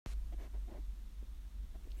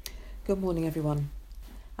Good morning, everyone,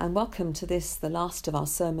 and welcome to the last of our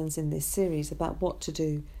sermons in this series about what to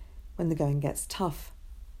do when the going gets tough.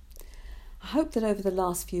 I hope that over the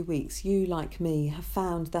last few weeks you, like me, have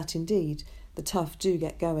found that indeed the tough do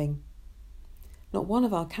get going. Not one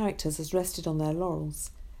of our characters has rested on their laurels.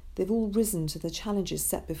 They've all risen to the challenges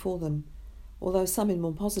set before them, although some in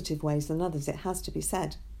more positive ways than others, it has to be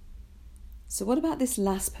said. So what about this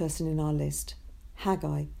last person in our list,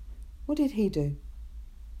 Haggai? What did he do?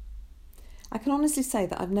 I can honestly say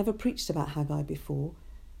that I've never preached about Haggai before,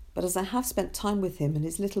 but as I have spent time with him and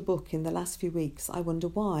his little book in the last few weeks, I wonder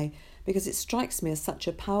why, because it strikes me as such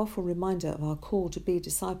a powerful reminder of our call to be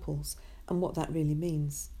disciples and what that really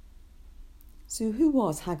means. So who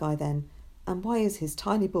was Haggai then, and why is his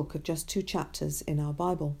tiny book of just 2 chapters in our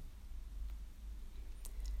Bible?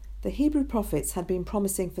 The Hebrew prophets had been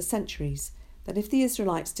promising for centuries that if the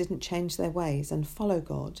Israelites didn't change their ways and follow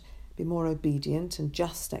God, be more obedient and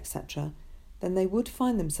just, etc., then they would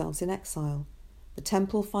find themselves in exile, the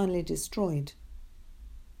temple finally destroyed.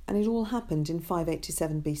 And it all happened in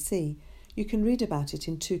 587 BC. You can read about it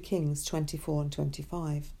in 2 Kings 24 and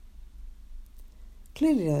 25.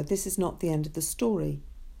 Clearly, though, this is not the end of the story.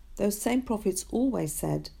 Those same prophets always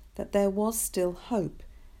said that there was still hope,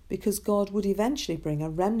 because God would eventually bring a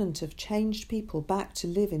remnant of changed people back to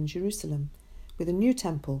live in Jerusalem, with a new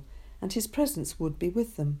temple, and his presence would be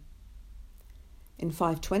with them. In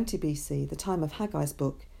 520 BC, the time of Haggai's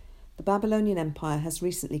book, the Babylonian Empire has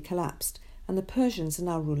recently collapsed and the Persians are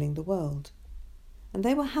now ruling the world. And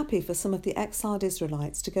they were happy for some of the exiled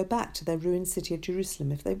Israelites to go back to their ruined city of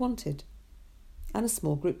Jerusalem if they wanted. And a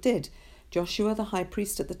small group did. Joshua, the high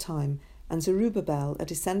priest at the time, and Zerubbabel, a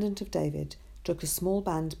descendant of David, took a small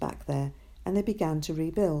band back there and they began to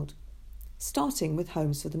rebuild, starting with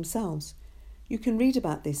homes for themselves. You can read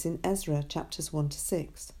about this in Ezra chapters 1 to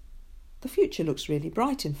 6. The future looks really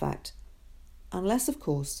bright, in fact, unless, of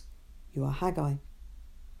course, you are Haggai.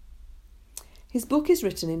 His book is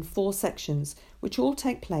written in 4 sections, which all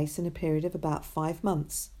take place in a period of about 5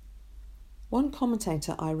 months. One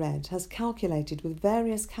commentator I read has calculated with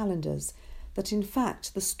various calendars that, in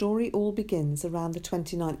fact, the story all begins around the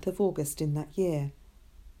 29th of August in that year.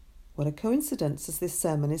 What a coincidence, as this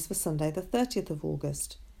sermon is for Sunday the 30th of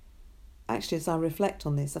August. Actually, as I reflect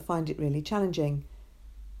on this, I find it really challenging.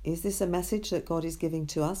 Is this a message that God is giving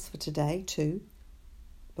to us for today too?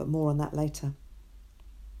 But more on that later.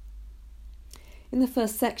 In the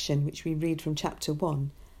first section, which we read from chapter 1,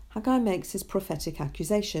 Haggai makes his prophetic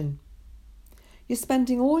accusation. You're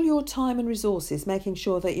spending all your time and resources making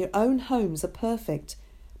sure that your own homes are perfect,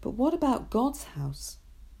 but what about God's house?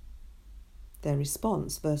 Their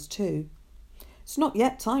response, verse 2, it's not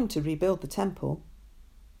yet time to rebuild the temple.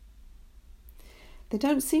 They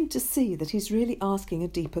don't seem to see that he's really asking a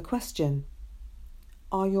deeper question.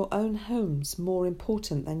 Are your own homes more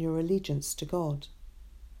important than your allegiance to God?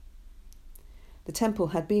 The temple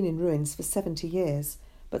had been in ruins for 70 years,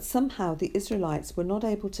 but somehow the Israelites were not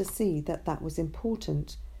able to see that that was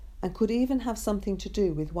important and could even have something to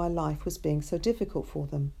do with why life was being so difficult for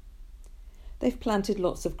them. They've planted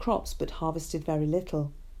lots of crops but harvested very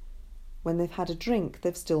little. When they've had a drink,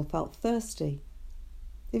 they've still felt thirsty.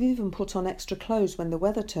 They've even put on extra clothes when the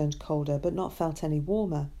weather turned colder, but not felt any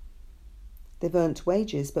warmer. They've earned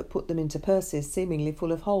wages, but put them into purses seemingly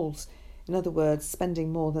full of holes, in other words,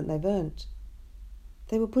 spending more than they've earned.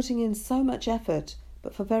 They were putting in so much effort,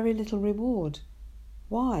 but for very little reward.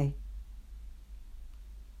 Why?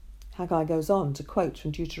 Haggai goes on to quote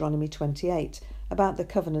from Deuteronomy 28 about the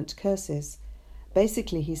covenant curses.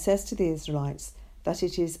 Basically, he says to the Israelites that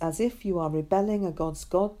it is as if you are rebelling against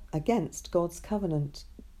God's covenant.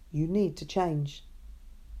 You need to change.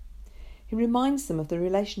 He reminds them of the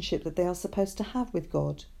relationship that they are supposed to have with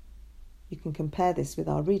God. You can compare this with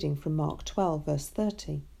our reading from Mark 12, verse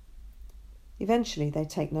 30. Eventually they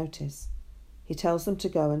take notice. He tells them to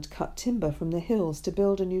go and cut timber from the hills to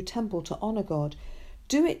build a new temple to honour God.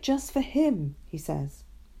 Do it just for him, he says.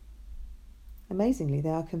 Amazingly, they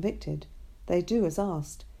are convicted. They do as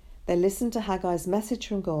asked. They listen to Haggai's message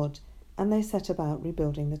from God and they set about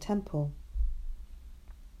rebuilding the temple.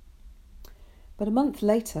 But a month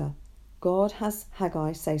later, God has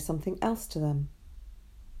Haggai say something else to them.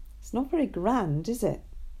 It's not very grand, is it?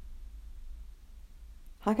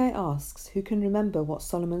 Haggai asks who can remember what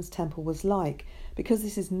Solomon's temple was like, because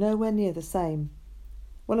this is nowhere near the same.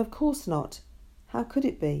 Well, of course not. How could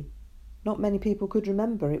it be? Not many people could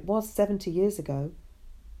remember. It was 70 years ago.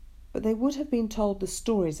 But they would have been told the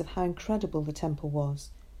stories of how incredible the temple was.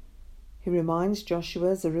 He reminds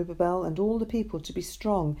Joshua, Zerubbabel, and all the people to be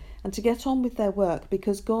strong and to get on with their work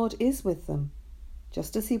because God is with them.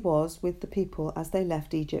 just as he was with the people as they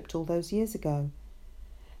left Egypt all those years ago.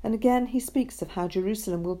 And again he speaks of how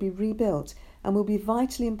Jerusalem will be rebuilt and will be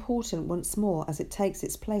vitally important once more as it takes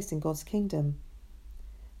its place in God's kingdom.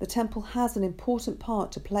 The temple has an important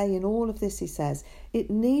part to play in all of this, he says. It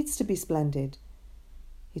needs to be splendid.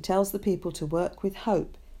 He tells the people to work with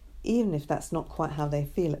hope, even if that's not quite how they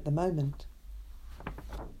feel at the moment.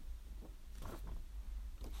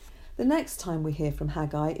 The next time we hear from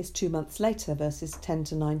Haggai is 2 months later, verses 10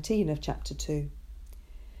 to 19 of chapter 2,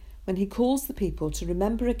 when he calls the people to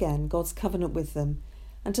remember again God's covenant with them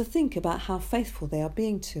and to think about how faithful they are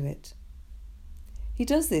being to it. He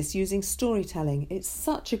does this using storytelling. It's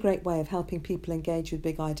such a great way of helping people engage with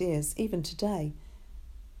big ideas, even today.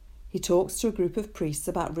 He talks to a group of priests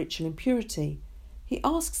about ritual impurity. He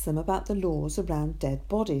asks them about the laws around dead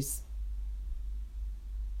bodies.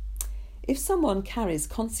 If someone carries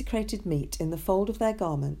consecrated meat in the fold of their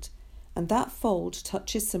garment, and that fold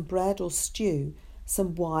touches some bread or stew,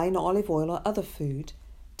 some wine, olive oil, or other food,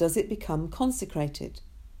 does it become consecrated?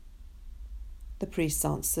 The priests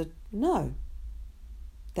answered, no.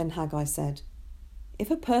 Then Haggai said, if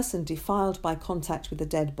a person defiled by contact with a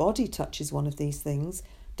dead body touches one of these things,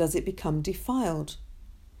 does it become defiled?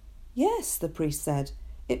 Yes, the priest said,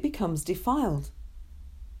 it becomes defiled.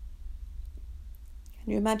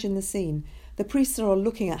 Can you imagine the scene? The priests are all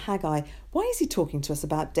looking at Haggai. Why is he talking to us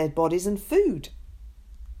about dead bodies and food?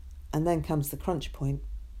 And then comes the crunch point.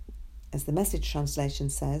 As the Message translation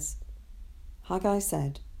says, Haggai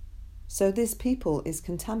said, so this people is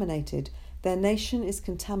contaminated. Their nation is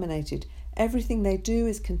contaminated. Everything they do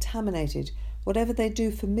is contaminated. Whatever they do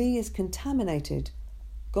for me is contaminated.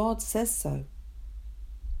 God says so.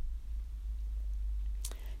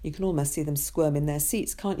 You can almost see them squirm in their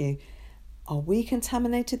seats, can't you? Are we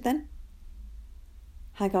contaminated then?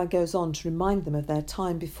 Haggai goes on to remind them of their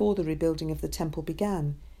time before the rebuilding of the temple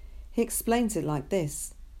began. He explains it like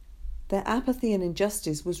this. Their apathy and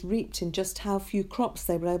injustice was reaped in just how few crops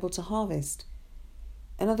they were able to harvest.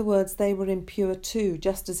 In other words, they were impure too,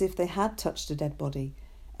 just as if they had touched a dead body.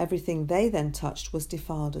 Everything they then touched was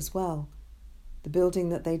defiled as well. The building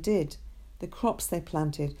that they did, the crops they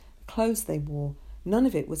planted, the clothes they wore, none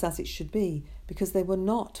of it was as it should be, because they were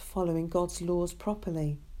not following God's laws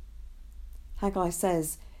properly. Haggai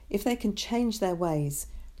says, if they can change their ways,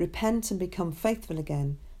 repent and become faithful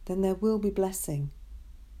again, then there will be blessing.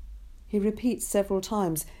 He repeats several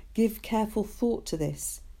times, give careful thought to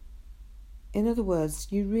this. In other words,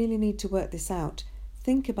 you really need to work this out.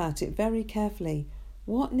 Think about it very carefully.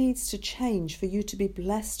 What needs to change for you to be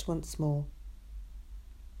blessed once more?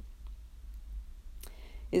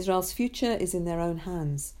 Israel's future is in their own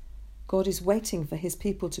hands. God is waiting for his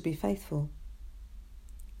people to be faithful.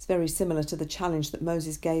 It's very similar to the challenge that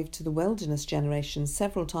Moses gave to the wilderness generation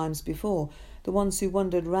several times before, the ones who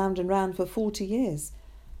wandered round and round for 40 years.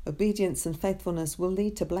 Obedience and faithfulness will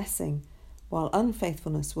lead to blessing, while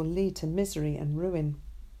unfaithfulness will lead to misery and ruin.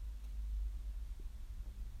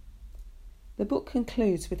 The book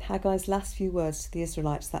concludes with Haggai's last few words to the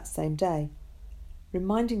Israelites that same day,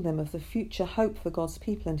 reminding them of the future hope for God's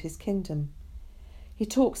people and his kingdom. He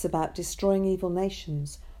talks about destroying evil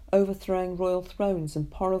nations, overthrowing royal thrones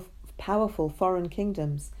and powerful foreign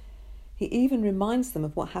kingdoms. He even reminds them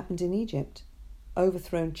of what happened in Egypt,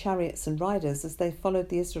 overthrown chariots and riders as they followed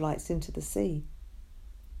the Israelites into the sea.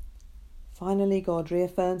 Finally, God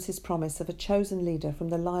reaffirms his promise of a chosen leader from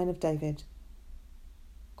the line of David.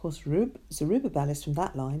 Of course, Zerubbabel is from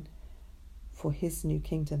that line, for his new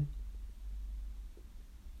kingdom.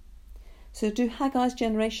 So do Haggai's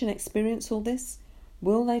generation experience all this?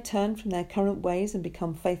 Will they turn from their current ways and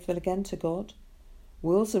become faithful again to God?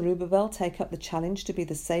 Will Zerubbabel take up the challenge to be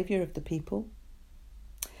the saviour of the people?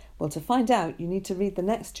 Well, to find out, you need to read the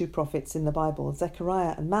next two prophets in the Bible,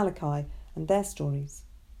 Zechariah and Malachi, and their stories.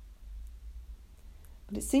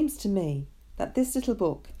 But it seems to me that this little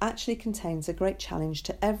book actually contains a great challenge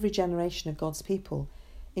to every generation of God's people,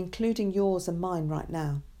 including yours and mine right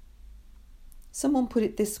now. Someone put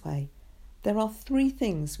it this way: there are 3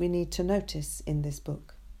 things we need to notice in this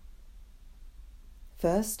book.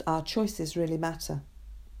 First, our choices really matter.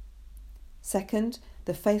 Second,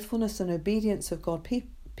 the faithfulness and obedience of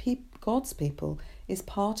God's people is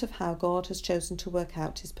part of how God has chosen to work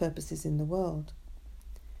out his purposes in the world.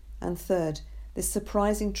 And third, this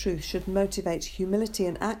surprising truth should motivate humility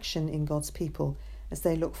and action in God's people as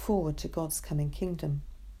they look forward to God's coming kingdom.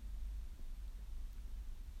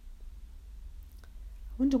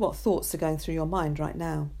 I wonder what thoughts are going through your mind right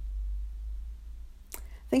now.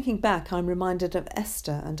 Thinking back, I'm reminded of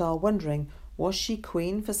Esther and are wondering, was she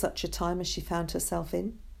queen for such a time as she found herself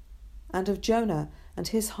in? And of Jonah and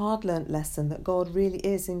his hard-learnt lesson that God really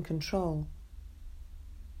is in control.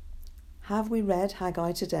 Have we read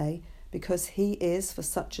Haggai today because he is for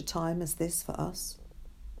such a time as this for us?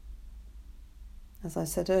 As I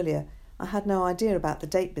said earlier, I had no idea about the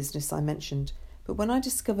date business I mentioned, but when I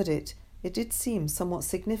discovered it, it did seem somewhat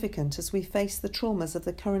significant as we face the traumas of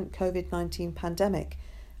the current COVID-19 pandemic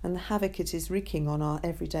and the havoc it is wreaking on our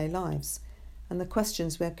everyday lives, and the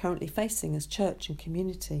questions we are currently facing as church and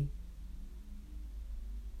community.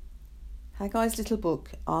 Haggai's little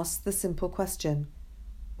book asks the simple question,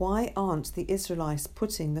 why aren't the Israelites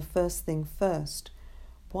putting the first thing first?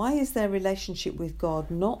 Why is their relationship with God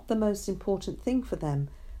not the most important thing for them,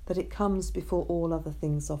 that it comes before all other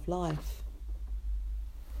things of life?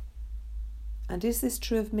 And is this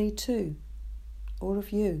true of me too, or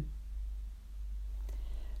of you?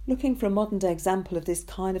 Looking for a modern-day example of this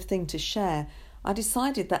kind of thing to share, I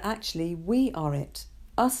decided that actually we are it,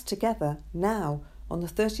 us together, now, on the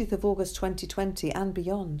 30th of August 2020 and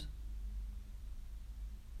beyond.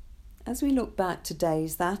 As we look back to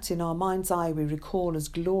days that, in our mind's eye, we recall as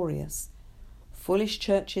glorious, foolish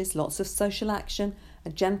churches, lots of social action, a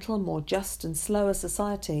gentle, more just and slower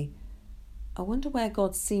society, I wonder where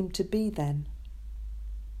God seemed to be then.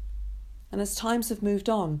 And as times have moved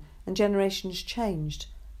on and generations changed,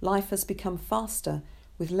 life has become faster,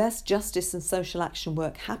 with less justice and social action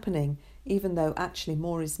work happening, even though actually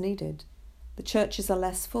more is needed. The churches are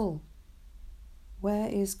less full. Where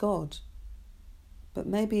is God? But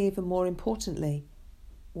maybe even more importantly,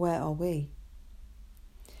 where are we?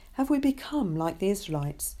 Have we become like the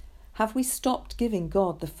Israelites? Have we stopped giving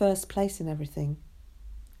God the first place in everything?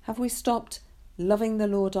 Have we stopped loving the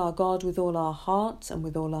Lord our God with all our heart and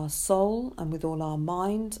with all our soul and with all our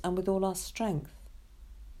mind and with all our strength?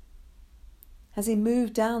 Has he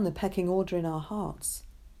moved down the pecking order in our hearts?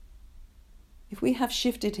 If we have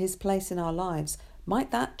shifted his place in our lives,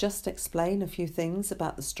 might that just explain a few things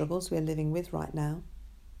about the struggles we're living with right now?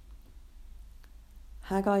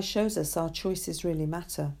 Haggai shows us our choices really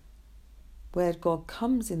matter. Where God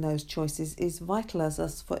comes in those choices is vital as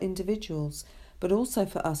us for individuals, but also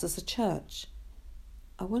for us as a church.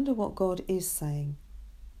 I wonder what God is saying.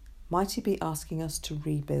 Might he be asking us to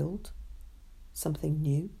rebuild something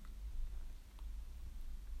new?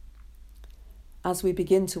 As we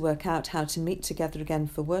begin to work out how to meet together again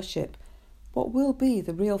for worship, what will be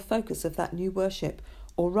the real focus of that new worship,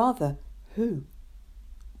 or rather, who?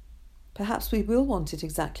 Perhaps we will want it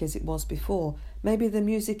exactly as it was before. Maybe the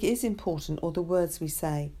music is important, or the words we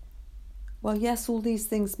say. Well, yes, all these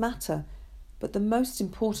things matter, but the most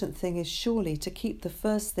important thing is surely to keep the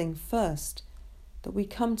first thing first, that we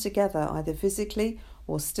come together either physically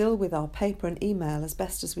or still with our paper and email as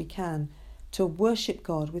best as we can, to worship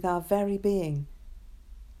God with our very being.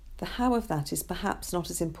 The how of that is perhaps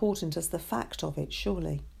not as important as the fact of it,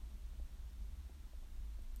 surely.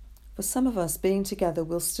 For some of us, being together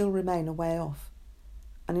will still remain a way off.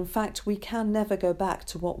 And in fact, we can never go back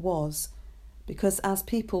to what was, because as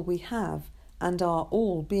people we have and are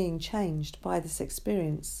all being changed by this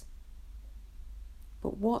experience.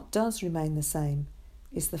 But what does remain the same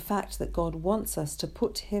is the fact that God wants us to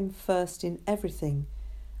put him first in everything,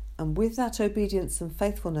 and with that obedience and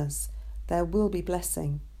faithfulness, there will be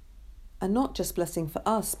blessing. And not just blessing for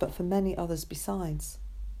us, but for many others besides.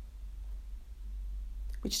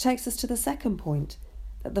 Which takes us to the second point,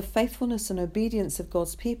 that the faithfulness and obedience of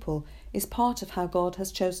God's people is part of how God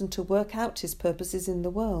has chosen to work out his purposes in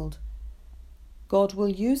the world. God will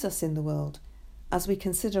use us in the world. As we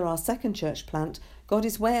consider our second church plant, God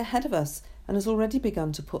is way ahead of us and has already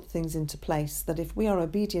begun to put things into place that, if we are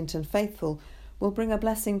obedient and faithful, will bring a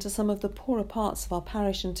blessing to some of the poorer parts of our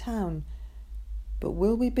parish and town. But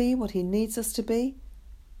will we be what he needs us to be?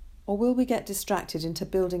 Or will we get distracted into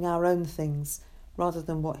building our own things rather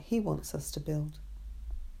than what he wants us to build?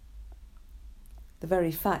 The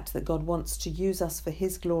very fact that God wants to use us for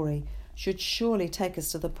his glory should surely take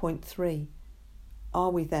us to the point 3.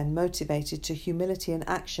 Are we then motivated to humility and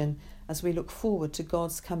action as we look forward to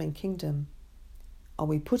God's coming kingdom? Are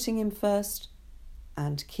we putting him first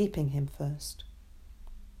and keeping him first?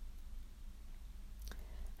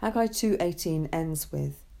 Haggai 2:18 ends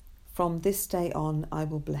with, "From this day on I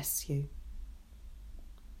will bless you."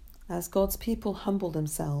 As God's people humble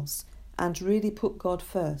themselves and really put God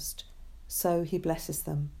first, so he blesses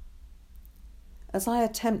them. As I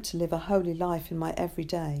attempt to live a holy life in my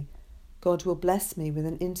everyday, God will bless me with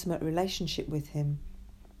an intimate relationship with him.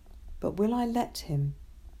 But will I let him?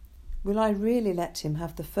 Will I really let him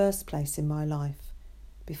have the first place in my life,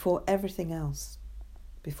 before everything else?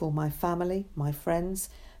 Before my family, my friends,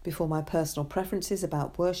 before my personal preferences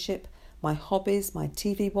about worship, my hobbies, my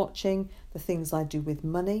TV watching, the things I do with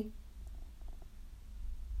money?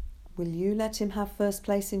 Will you let him have first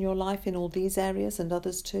place in your life in all these areas and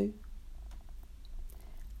others too?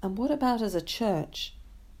 And what about as a church?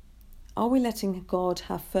 Are we letting God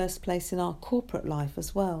have first place in our corporate life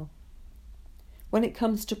as well? When it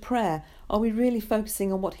comes to prayer, are we really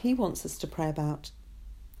focusing on what he wants us to pray about?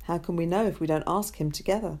 How can we know if we don't ask him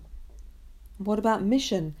together? And what about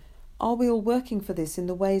mission? Are we all working for this in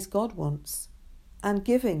the ways God wants? And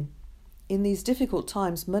giving. In these difficult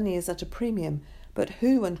times, money is at a premium, but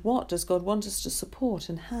who and what does God want us to support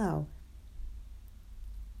and how?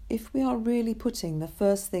 If we are really putting the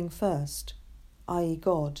first thing first, i.e.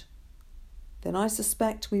 God, then I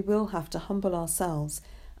suspect we will have to humble ourselves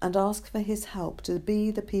and ask for his help to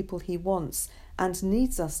be the people he wants and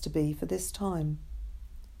needs us to be for this time.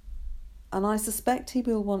 And I suspect he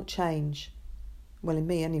will want change, well, in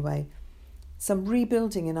me anyway, some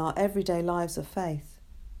rebuilding in our everyday lives of faith.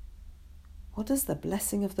 What does the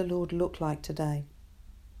blessing of the Lord look like today?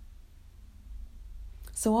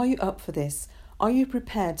 So are you up for this? Are you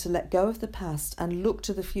prepared to let go of the past and look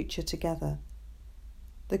to the future together?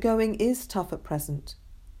 The going is tough at present,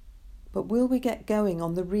 but will we get going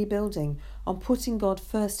on the rebuilding, on putting God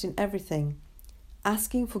first in everything,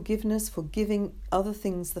 asking forgiveness for giving other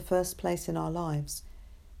things the first place in our lives,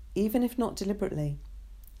 even if not deliberately,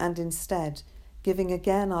 and instead giving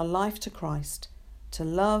again our life to Christ, to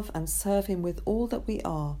love and serve him with all that we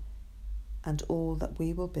are and all that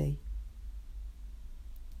we will be?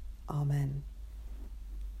 Amen.